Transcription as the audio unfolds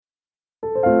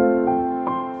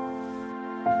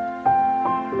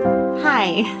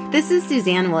Hi, this is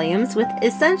Suzanne Williams with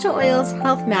Essential Oils,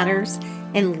 Health Matters,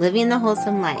 and Living the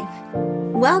Wholesome Life.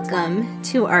 Welcome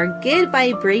to our Good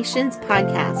Vibrations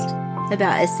podcast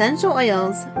about essential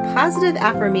oils, positive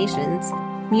affirmations,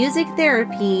 music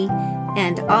therapy,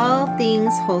 and all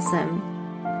things wholesome.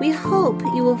 We hope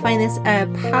you will find this a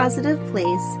positive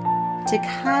place to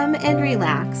come and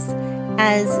relax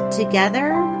as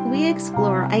together we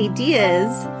explore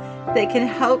ideas that can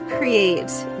help create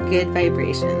good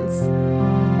vibrations.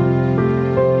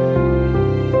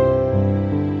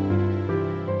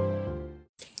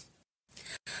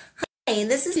 Hi,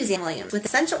 this is Suzanne Williams with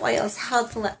Essential Oils,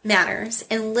 Health Matters,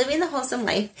 and Living the Wholesome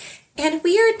Life. And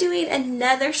we are doing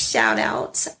another shout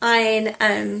out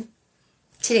on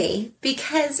today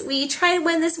because we tried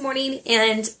one this morning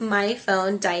and my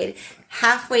phone died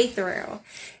halfway through.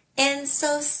 And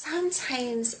so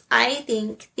sometimes I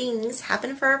think things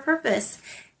happen for a purpose.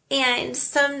 And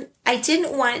I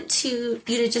didn't want you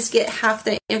to just get half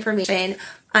the information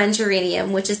on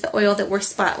Geranium, which is the oil that we're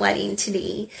spotlighting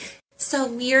today. So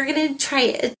we are going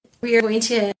to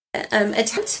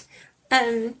attempt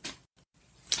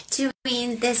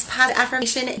doing this positive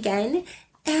affirmation again.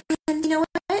 And you know what?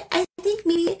 I think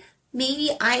maybe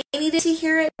I needed to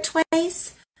hear it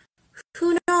twice.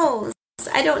 Who knows?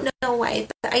 I don't know why,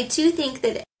 but I do think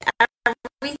that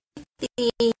everything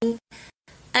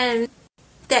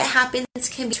that happens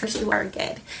can be turned to our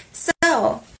good. So,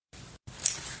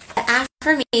 the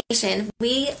affirmation,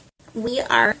 we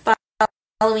are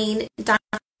following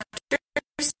Dr.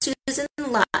 Susan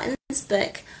Lawton's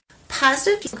book,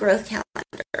 Positive Growth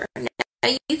Calendar. Now,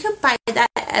 you can buy that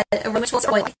at Aromatools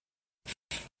Oil.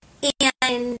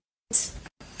 And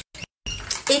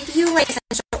if you like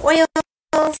essential oils,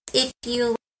 if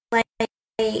you like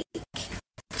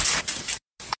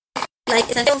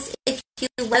essentials, if you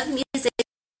love music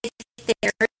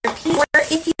therapy, or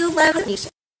if you love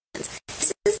affirmations,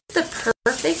 this is the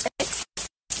perfect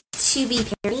to be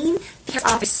pairing because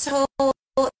all is so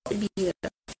beautifully,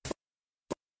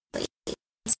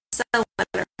 so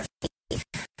wonderfully.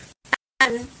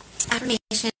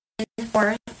 Affirmation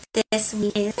for this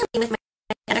week is with my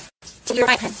your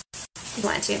right hand if you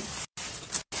want to.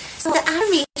 So the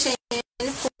affirmation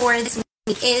for this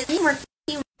week is I'm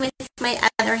working with my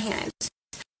other hand,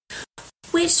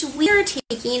 which we are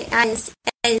taking as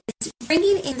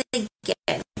bringing in the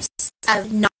gifts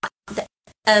of my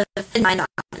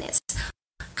non-dominance.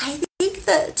 I think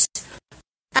that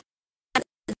there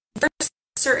are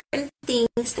certain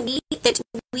things that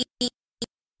we use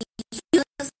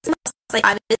most, like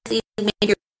obviously maybe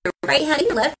you're right-handed,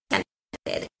 you're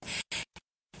left-handed,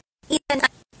 and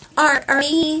are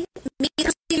maybe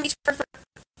there's you reach for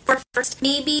first.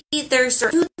 Maybe there's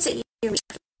certain foods that you reach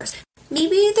for first.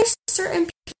 Maybe there's certain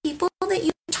people that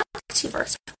you talk to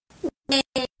first. When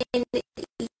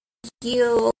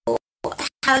you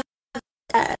have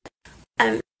a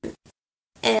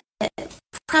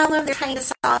problem they're trying to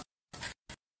solve.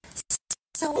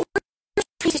 So what we're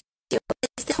trying to do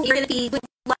is that you're going to be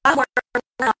a lot more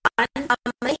on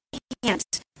my hand.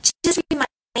 Just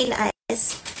remind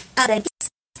us of the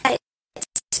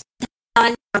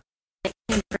on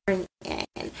bring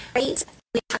in, right?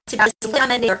 We talked about this on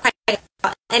Monday, or quite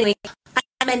anyway,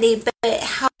 on Monday, but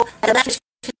how the left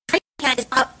hand is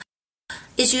up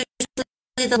is usually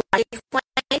the logic one.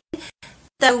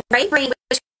 The right brain,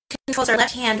 which controls our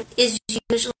left hand, is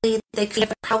usually the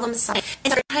creative problem side.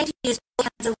 And so we're trying to use both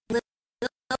hands a little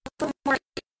more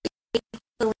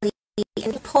equally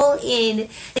and pull in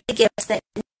the gifts that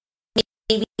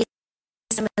maybe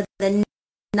some of the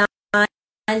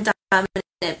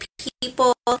non-dominant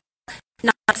people,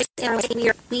 not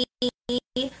maybe we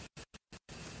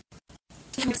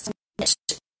have so much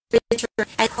richer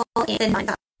and pull in the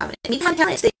non-dominant. Maybe have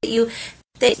talents that you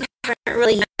haven't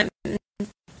really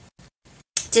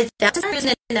developed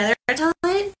using another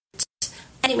talent.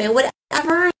 Anyway,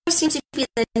 whatever seems to be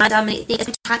the non-dominant thing, as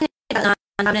we're talking about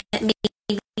non-dominant,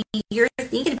 maybe you're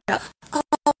thinking about,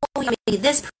 maybe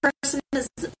this person needs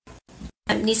to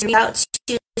reach out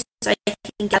to so I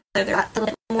can gather their a little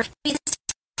bit more. Maybe this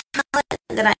talent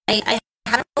that I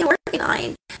haven't really working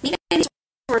on. Maybe I need to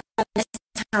work on this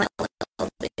talent a little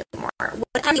bit more.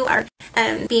 Whatever you are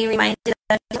being reminded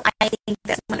of, I think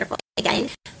that's wonderful. Again,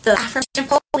 the affirmation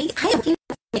poll week, I am looking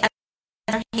for my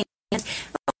other hand.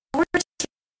 We're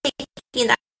taking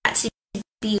that to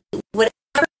be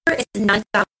whatever is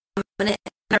non-dominant in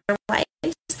our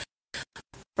lives.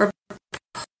 We're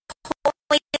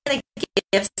pulling the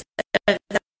gifts of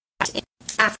that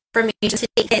affirmation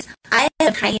today because I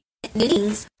have trying new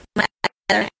things my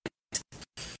other hand.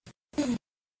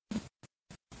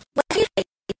 What are you trying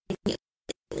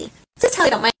lately? Just tell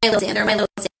you about my little Xander. My little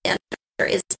Xander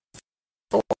is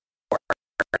 4.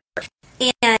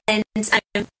 And I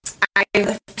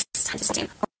the first time just saying,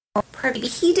 oh, poor baby,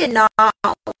 he did not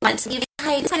want to leave.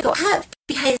 I decided to go up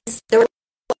because there were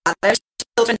a lot of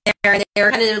children there, and they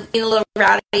were kind of being a little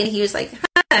rowdy, and he was like,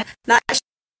 not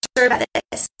sure about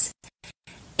this.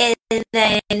 And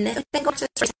then going to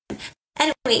story time.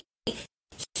 Anyway,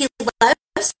 he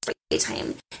loves story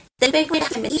time. Then we're going to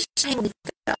have him each time we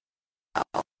go.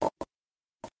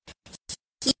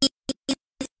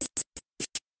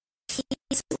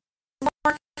 He's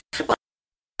more comfortable.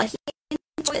 He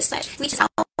enjoys it. We just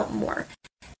out more.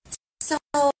 So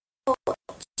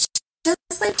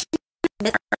just like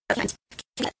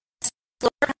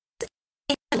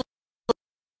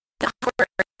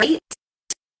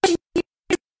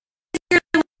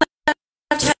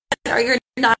or your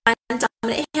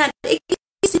non-dominant hand, it can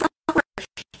be super awkward.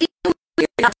 Even when you're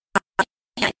not dominant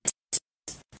hand,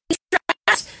 super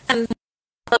awkward.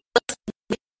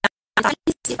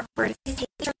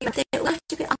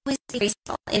 You can always be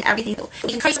graceful in everything. We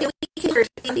can try to do,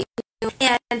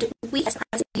 and we as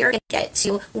parents are going to get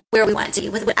to where we want to be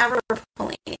with whatever we're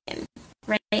pulling in,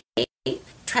 right?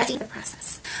 Trusting the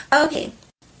process. Okay.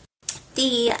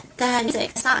 The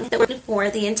music song that we're looking for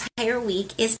the entire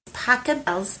week is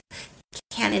Pachelbel's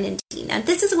Canon in D. Now,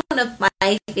 this is one of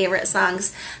my favorite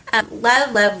songs.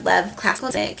 Love classical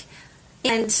music.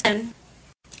 And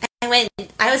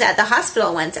I was at the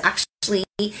hospital once, actually,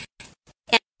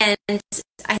 and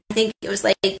I think it was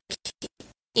like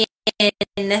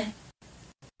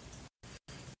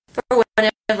for one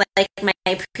of like my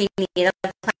prenatal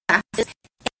classes,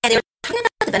 and they were talking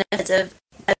about the benefits of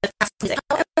classical music,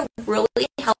 how it really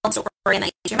helps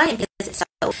organize your mind because it's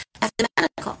so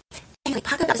mathematical. Anyway,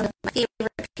 Pachelbel is one of my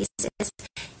favorite pieces.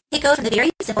 It goes from the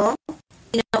very simple,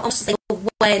 almost like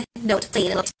one note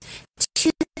playing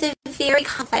to the very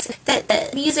complex, that the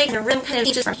music and the rhythm kind of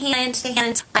changes from hand to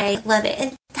hand. I love it.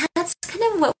 And that's kind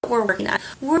of what we're working on.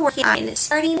 We're working on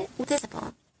starting with the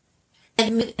simple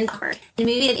and moving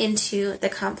it into the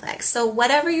complex. So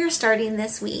whatever you're starting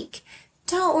this week,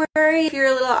 don't worry if you're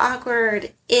a little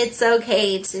awkward. It's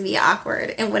okay to be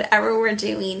awkward. And whatever we're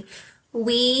doing,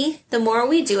 the more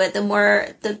we do it,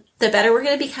 the better we're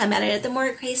going to become at it, the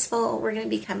more graceful we're going to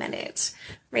become at it,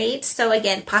 right? So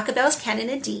again, Pachelbel's Canon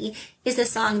in D is the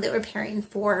song that we're pairing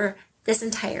for this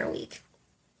entire week.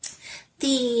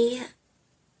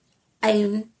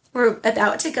 We're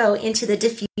about to go into the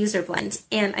diffuser blend,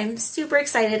 and I'm super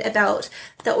excited about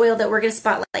the oil that we're going to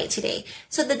spotlight today.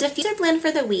 So the diffuser blend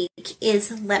for the week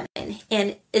is lemon,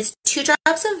 and it's 2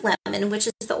 drops of lemon, which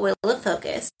is the oil of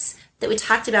focus that we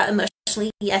talked about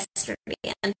emotionally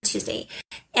yesterday on Tuesday,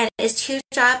 and it's 2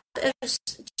 drops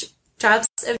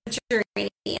of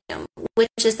geranium,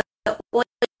 which is the oil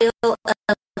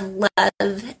of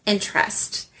love and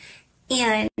trust,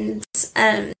 and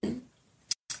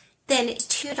then it's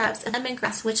 2 drops of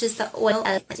lemongrass, which is the oil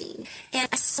of blending. And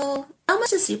I'm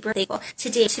almost super thankful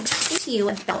today to talk to you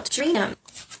about geranium.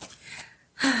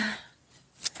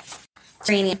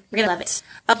 Geranium, we're gonna love it.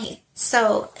 Okay,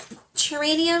 so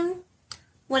geranium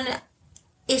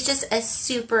is just a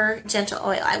super gentle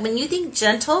oil. When you think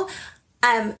gentle,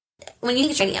 when you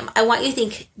think geranium, I want you to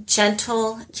think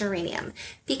gentle geranium,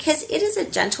 because it is a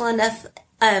gentle enough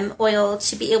oil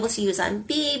to be able to use on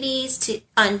babies,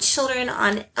 on children,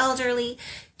 on elderly.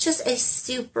 Just a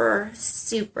super,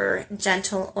 super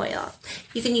gentle oil.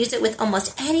 You can use it with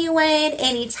almost anyone,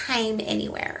 anytime,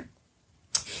 anywhere.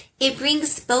 It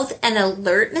brings both an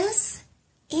alertness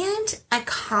and a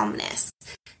calmness.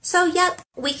 So, yep,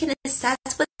 we can assess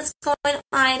what's going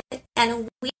on, and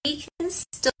we can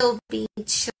still be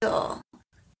chill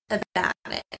about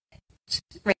it,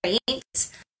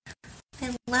 right?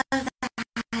 I love that.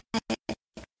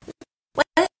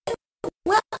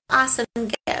 What awesome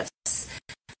gifts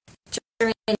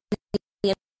geranium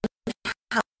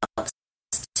helps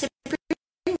to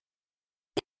bring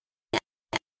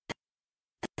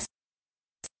us.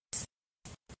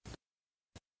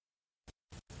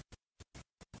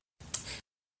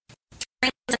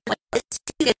 It's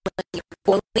too good when you're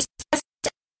always stressed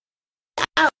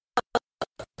out,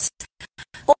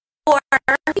 or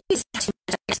you just have too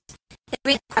much. It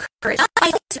brings courage.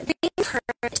 I think to bring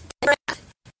courage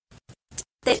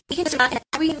that we can turn on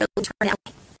every road turn out.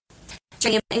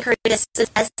 Geranium encourages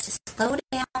us to slow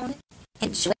down and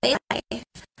enjoy life.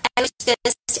 I was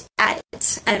just at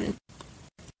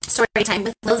story time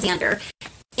with Lil Xander,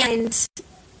 and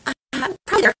I'm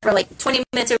probably there for like 20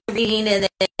 minutes of reading, and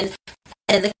then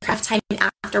the craft time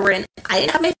afterward, and I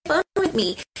didn't have my phone with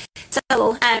me,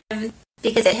 so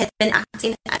because it had been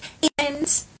acting up, and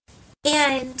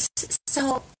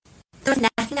so there was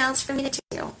else for me to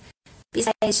do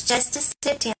besides just to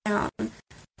sit down,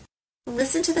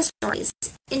 listen to the stories,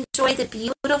 enjoy the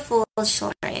beautiful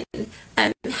children,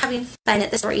 having fun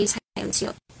at the story time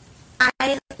too.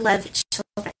 I love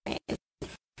children.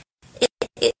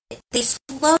 They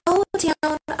slow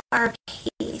down our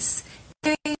pace.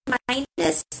 They remind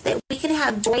us that we can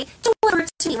have joy. Joy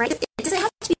to me, right? It doesn't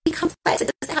have to be complex.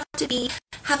 It doesn't have to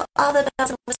have all the bells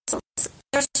and whistles.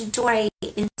 There's joy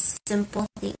in simple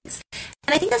things.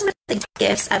 And I think that's one of the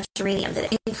gifts of Geranium,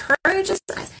 that it encourages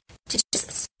us to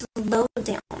just slow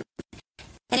down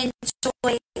and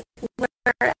enjoy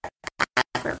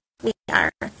wherever we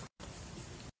are.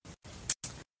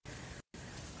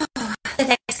 Oh, the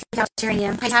next gift of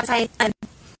Geranium, because I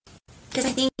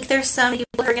think there's some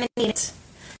people who are going to need it.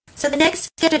 So the next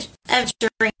gift of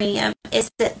Geranium is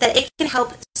that it can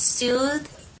help soothe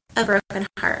a broken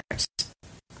heart.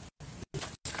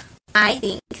 I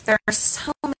think there are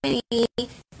so many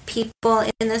people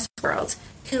in this world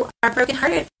who are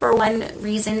brokenhearted for one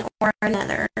reason or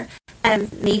another.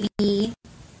 Maybe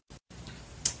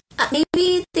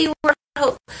they were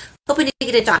hoping to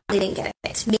get a job, they didn't get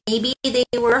it. Maybe they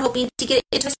were hoping to get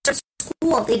into a certain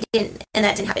school, they didn't, and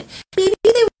that didn't happen. Maybe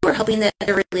they were hoping that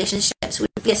their relationships would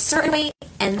be a certain way,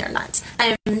 and they're not.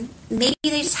 Maybe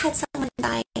they just had someone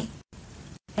die,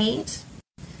 right?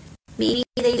 Maybe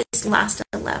they just lost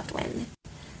a loved one.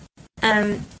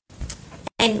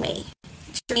 Anyway,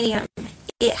 Geranium,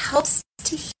 it helps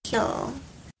to heal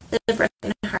the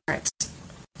broken heart.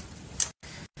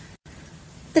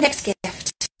 The next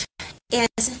gift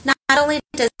is not only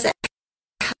does it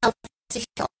help to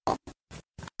heal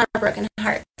our broken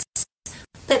hearts,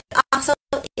 but also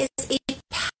is a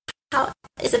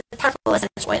powerful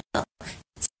essential oil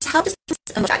to help us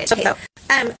emotions. Okay, so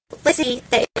let's say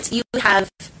that you have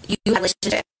a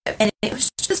relationship and it was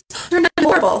just turned out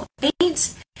horrible,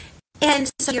 right?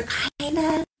 And so you're kind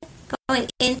of going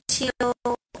into,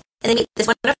 and then meet this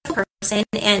wonderful person,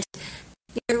 and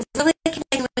you're really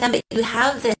connecting with them, but you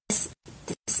have this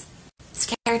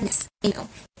scaredness, thinking,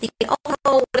 oh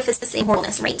no, what if it's the same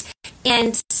horribleness, right?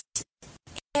 And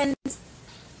I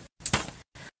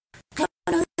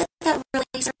don't know that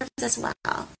really serves us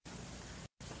well.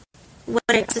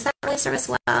 Does that really serve us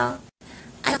well?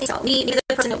 I don't think so. Maybe the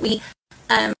person that we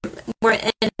were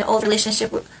in an old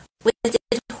relationship with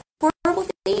did horrible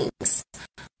things,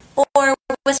 or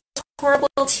was horrible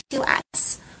to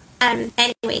us.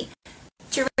 Anyway,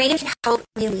 Geranium can help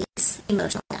release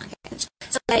emotional baggage,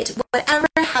 so that whatever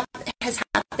has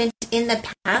happened in the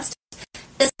past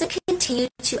doesn't continue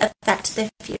to affect the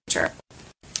future.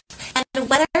 And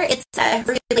whether it's a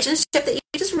relationship that you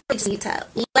just really need to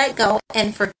let go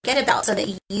and forget about, so that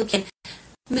you can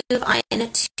move on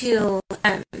to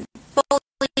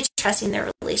fully trusting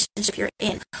the relationship you're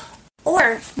in,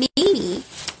 or maybe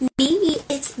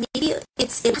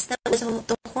it was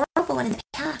the horrible one in the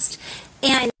past,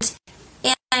 and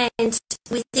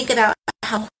we think about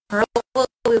how horrible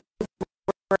we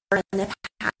were in the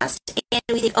past, and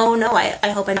we think, oh no, I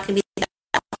hope I'm not going to be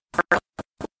that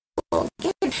horrible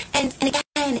again. And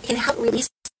again, it can help release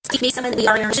maybe someone that we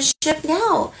are in a relationship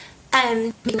now,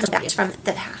 maybe baggage from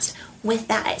the past with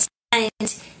that.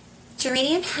 And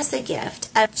Geranium has the gift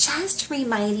of just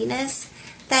reminding us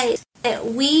that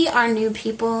we are new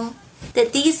people,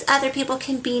 that these other people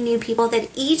can be new people, that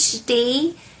each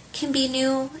day can be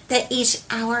new, that each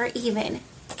hour even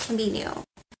can be new.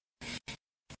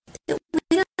 That we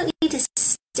don't need to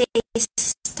stay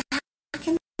stuck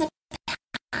in the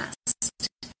past.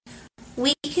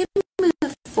 We can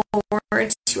move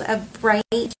forward to a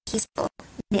bright, peaceful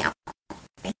now.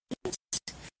 Right?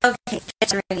 Okay,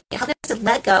 help us to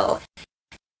let go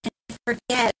and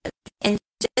forget and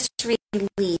just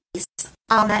release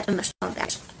all that emotional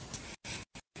baggage.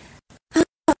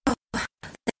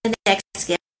 The next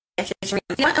gift is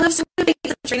Geranium. I love some big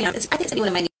Geranium. I think it's one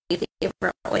of my new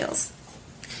favorite oils.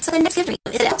 So the next gift is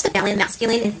it helps to balance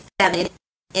masculine and feminine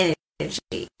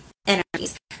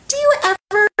energies. Do you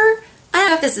ever, I don't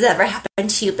know if this has ever happened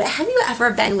to you, but have you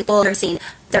ever been with people who are saying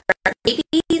maybe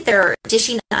they're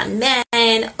dishing on men,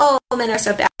 oh, men are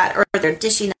so bad, or they're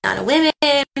dishing on women,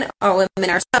 or women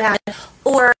are so bad,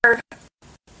 or,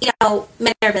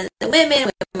 men are better than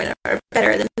women are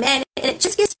better than men, and it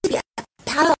just gets to be a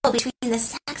battle between the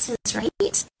sexes, right?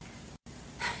 It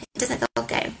doesn't feel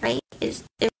good, right? It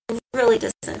really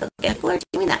doesn't feel good. People are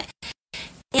doing that.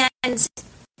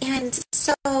 And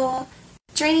so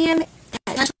Geranium,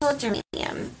 natural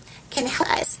Geranium, can help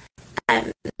us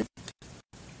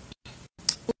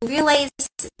realize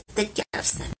the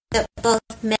gifts that both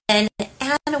men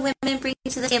and women bring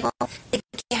to the table, the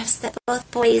gifts that both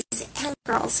boys and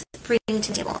girls bring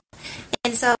to the table,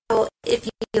 And so if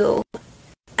you feel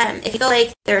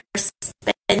like there's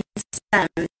been some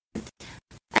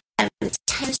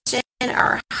tension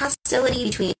or hostility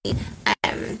between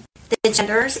the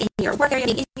genders in your work area,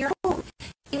 in your home,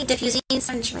 you need diffusing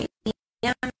some geranium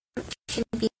can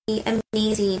be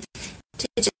amazing to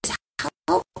just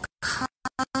help calm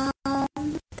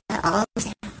that all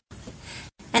down.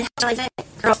 And how I like it?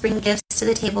 Girls bring gifts to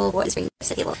the table, boys bring gifts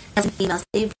to the table. As females,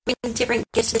 they bring different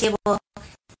gifts to the table,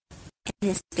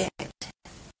 and it's good.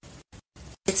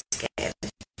 It's good.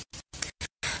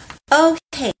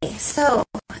 Okay, so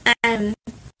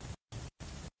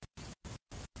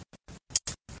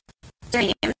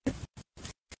geranium.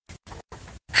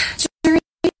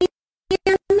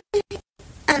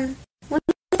 One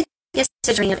of the gifts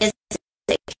to geranium is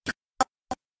that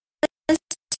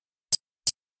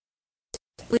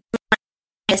we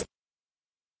might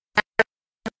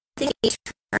think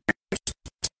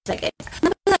like it.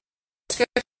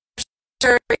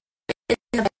 Scripture in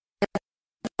the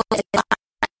Bible,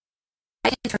 I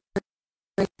can turn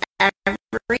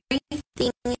everything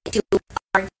to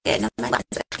our good. No matter what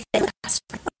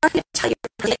I'm going to tell you,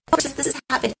 this is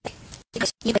happening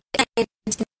because you can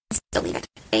still leave it.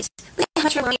 Look at how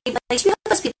much you're learning. Like, you have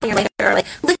those people in your life that are like,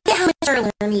 look at how much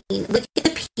you're learning. Look at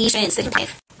the patience that you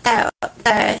have.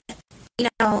 You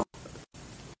know,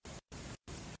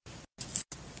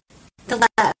 the love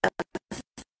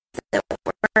that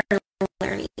we're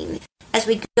learning as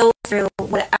we go through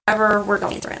whatever we're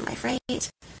going through in life, right?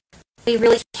 We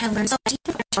really can learn so much.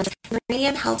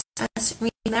 Geranium helps us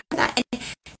remember that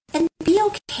and be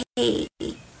okay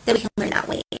that we can learn that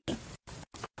way.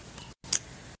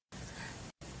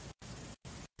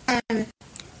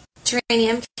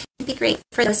 Geranium can be great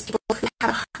for those people who have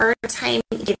a hard time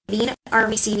giving or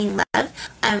receiving love,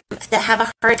 that have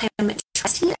a hard time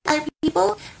trusting other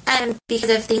people because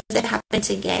of things that happened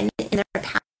again in their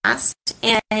past.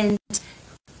 And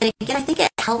again, I think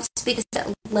it helps because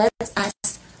it lets us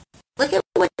look at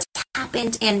what's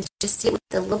happened and just see it with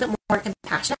a little bit more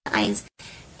compassionate eyes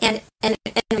and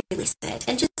release it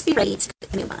and just be ready to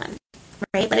move on,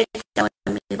 right? Let it go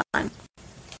and move on.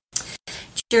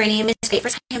 Geranium is great for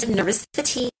times of nervous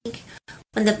fatigue.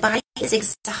 When the body is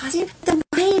exhausted, the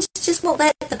mind just won't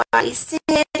let the body sit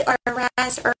or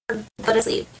rest or go to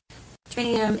sleep.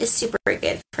 Geranium is super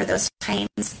good for those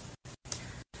times.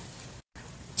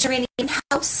 Geranium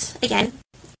helps, again,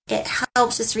 it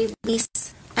helps us release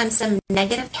some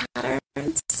negative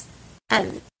patterns,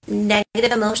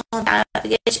 negative emotional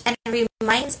baggage, and it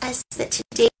reminds us that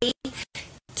today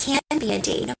can be a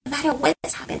day, no matter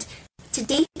what's happened.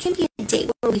 Today can be a day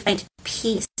where we find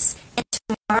peace, and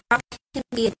tomorrow can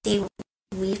be a day where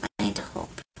we find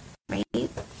hope, right?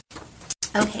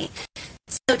 Okay,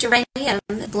 so geranium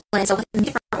blends with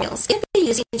different oils. If you're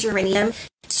using geranium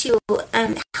to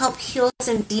help heal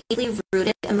some deeply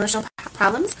rooted emotional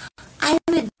problems, I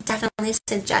would definitely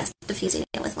suggest diffusing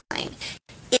it with lime.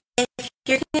 If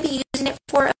you're going to be using it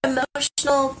for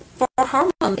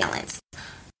hormone balance,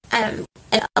 and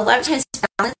a lot of times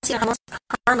balancing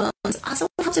hormones also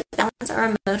helps to balance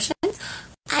our emotions.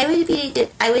 I would be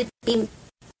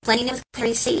blending it with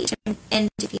clary sage and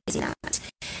diffusing that.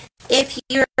 If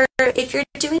you're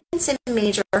doing some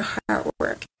major heart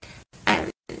work,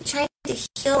 trying to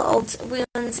heal old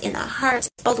wounds in the heart,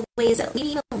 old ways that we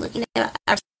even looking at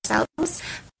ourselves,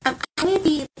 I would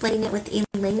be blending it with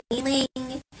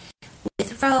ylang-ylang,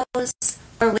 with rose,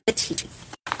 or with tea tree.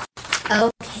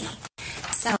 Okay,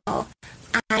 so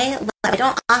I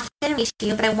don't often read to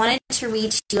you, but I wanted to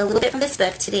read to you a little bit from this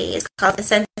book today. It's called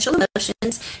Essential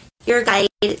Emotions, Your Guide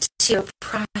to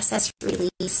Process,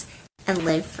 Release, and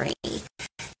Live Free.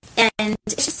 And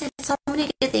it just said so many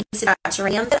good things about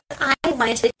geranium that I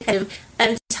wanted to kind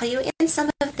of tell you in some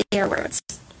of their words.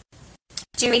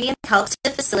 Geranium helps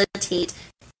to facilitate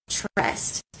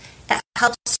trust. It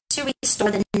helps to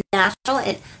restore the natural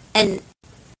and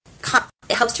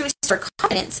it helps to restore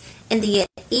confidence in the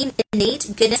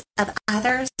innate goodness of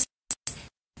others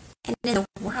and in the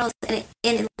world and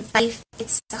in life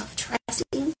itself.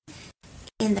 Trusting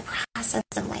in the process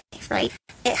of life, right?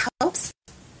 It helps.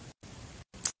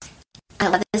 I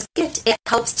love this gift. It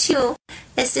helps to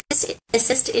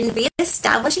assist in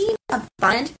reestablishing a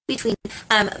bond between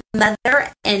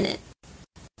mother and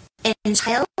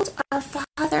child, or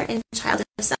father and child.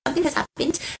 If something has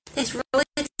happened that's really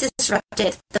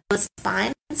disrupted those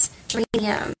bonds,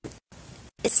 geranium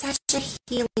is such a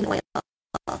healing oil,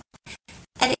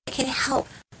 and it can help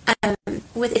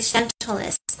with its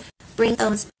gentleness bring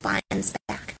those bonds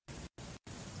back.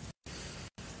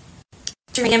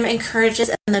 Geranium encourages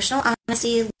emotional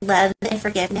honesty, love, and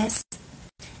forgiveness.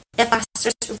 It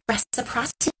fosters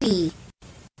reciprocity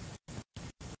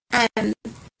um,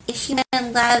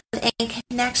 human love and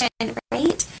connection,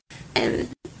 right? Um,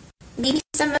 maybe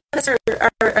some of us are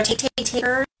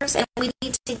takers, and we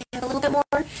need to give a little bit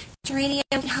more. Geranium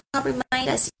can help remind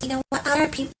us, what other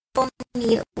people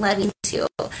need loving too.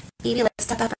 Maybe let's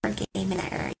step up our game in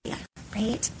that area,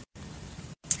 right?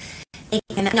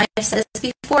 And I know I've said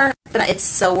this before, but it's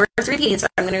so worth repeating, so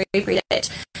I'm going to repeat it.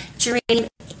 Geranium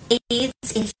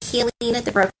aids in healing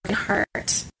the broken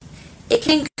heart. It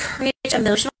can encourage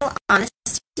emotional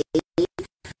honesty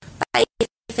by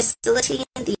facilitating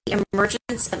the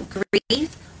emergence of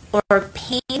grief or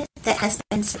pain that has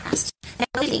been suppressed. And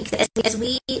I really think that as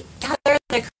we gather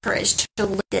the courage to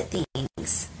look at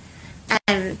things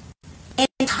and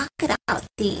talk about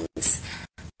things,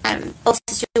 old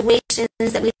situations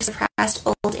that we've suppressed,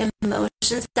 old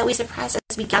emotions that we suppressed,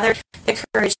 as we gather the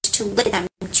courage to look at them,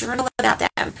 journal about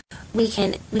them, we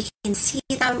can see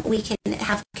them, we can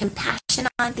have compassion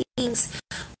on things,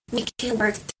 we can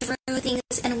work through things,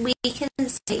 and we can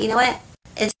say, you know what,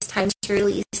 it's time to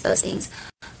release those things.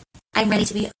 I'm ready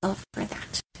to be over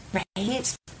that,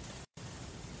 right?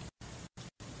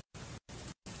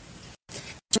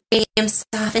 Geranium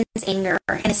softens anger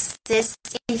and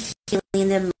assists in healing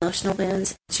the emotional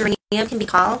wounds. Geranium can be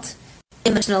called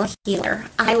emotional healer.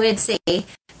 I would say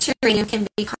geranium can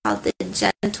be called the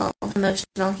gentle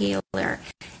emotional healer.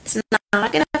 It's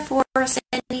not going to force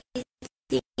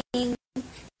anything.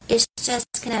 It's just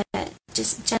going to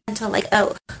just gentle, like,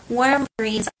 warm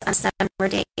breeze on a summer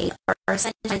day, or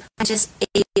sunshine on just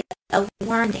a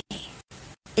warm day.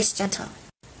 It's gentle.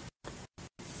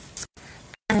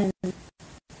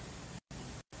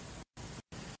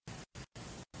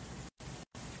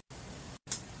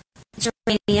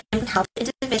 Geranium can help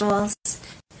individuals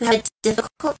who have a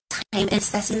difficult time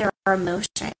assessing their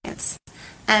emotions.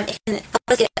 It can help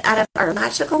us get out of our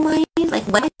logical mind, like,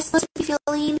 what am I supposed to be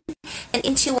feeling, and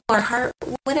into our heart,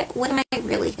 what am I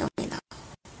really feeling, though?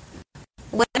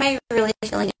 What am I really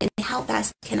feeling, and how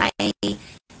best can I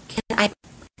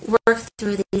work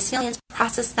through these feelings,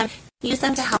 process them, use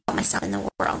them to help myself in the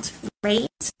world, right?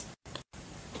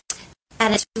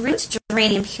 At its root,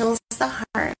 geranium heals the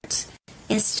heart,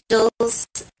 instills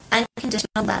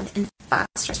unconditional love, and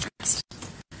fosters trust.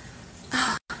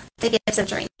 The gifts of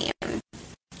geranium.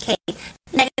 Okay,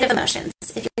 negative emotions.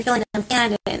 If you're feeling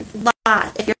abandoned,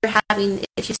 lost, if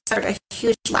you suffered a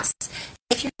huge loss,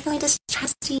 if you're feeling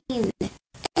distrusting,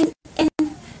 and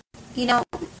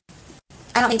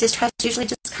I don't think distrust usually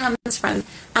just comes from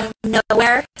out of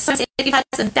nowhere. Sometimes if you've had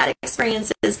some bad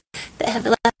experiences that have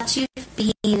left you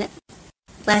being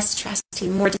less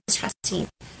trusting, more distrusting,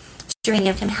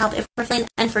 geranium can help. If we're feeling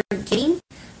unforgiving,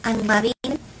 unloving,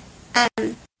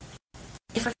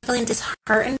 if we're feeling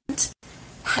disheartened,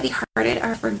 heavy-hearted,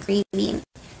 or if we're grieving,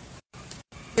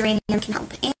 geranium can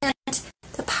help. And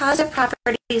the positive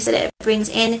properties that it brings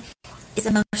in is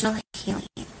emotional healing.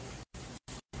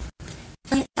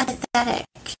 Feeling empathetic,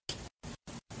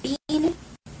 being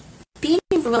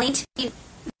willing to be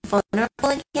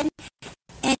vulnerable again,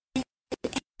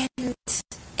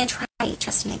 and try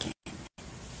trusting again.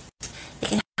 It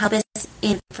can help us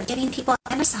in forgiving people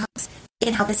and ourselves. It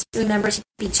can help us remember to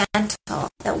be gentle.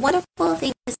 That wonderful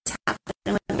things happen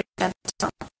when we're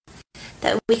gentle.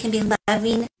 That we can be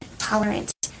loving,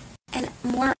 tolerant, and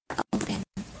more open.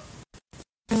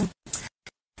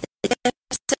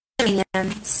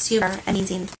 Super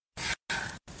amazing.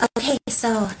 Okay,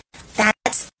 so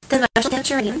that's the emotional of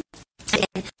geranium.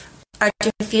 Again, our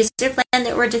diffuser blend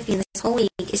that we're diffusing this whole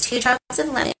week is 2 drops of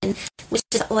lemon, which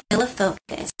is the oil of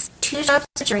focus, 2 drops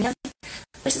of geranium,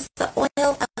 which is the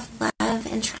oil of love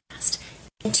and trust,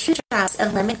 and 2 drops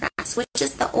of lemongrass, which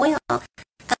is the oil of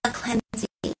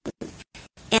cleansing.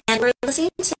 And we're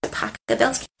listening to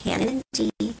Pachelbel's Canon in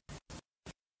D.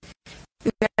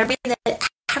 Remembering that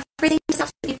everything doesn't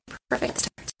have to be perfect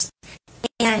at the start,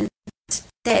 and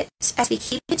that as we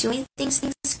keep doing things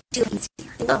do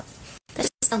easier. They will. That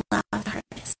is the law of the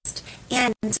harvest.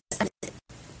 And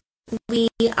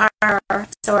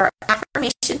our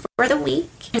affirmation for the week,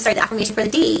 the affirmation for the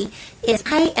day is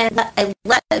I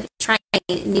love trying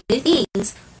new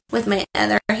things with my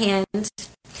other hand.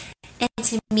 And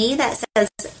to me, that says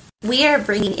we are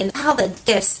bringing in all the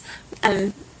gifts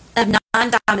of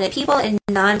non-dominant people and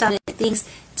non-dominant things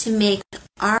to make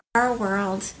our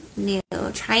world new,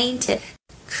 trying to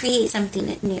create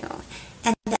something new.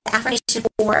 And the affirmation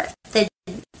for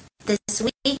this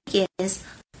week is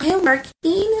I am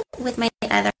working with my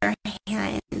other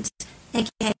hand.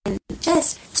 Again,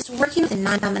 just working with the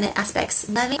non-dominant aspects,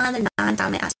 loving on the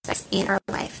non-dominant aspects in our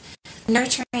life,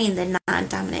 nurturing the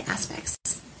non-dominant aspects.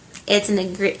 It's an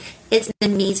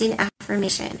amazing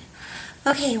affirmation.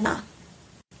 Okay, well,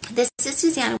 This is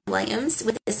Suzanne Williams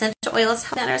with Essential Oils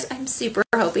Health Matters. I'm super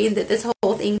hoping that this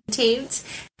whole thing taped.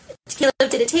 Caleb,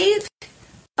 did it tape?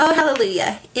 Oh,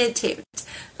 hallelujah. It taped.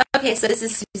 Okay, so this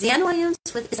is Suzanne Williams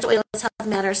with Essential Oils Health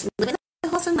Matters. Living a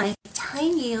wholesome life.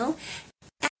 Telling you.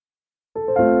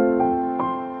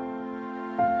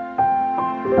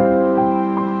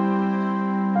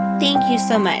 Thank you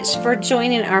so much for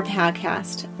joining our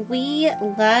podcast. We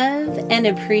love and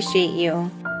appreciate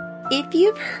you. If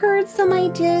you've heard some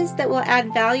ideas that will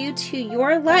add value to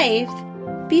your life,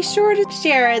 be sure to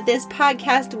share this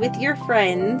podcast with your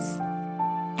friends.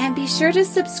 And be sure to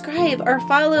subscribe or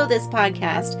follow this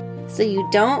podcast so you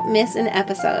don't miss an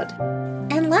episode.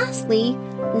 And lastly,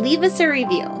 leave us a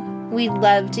review. We'd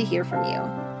love to hear from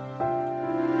you.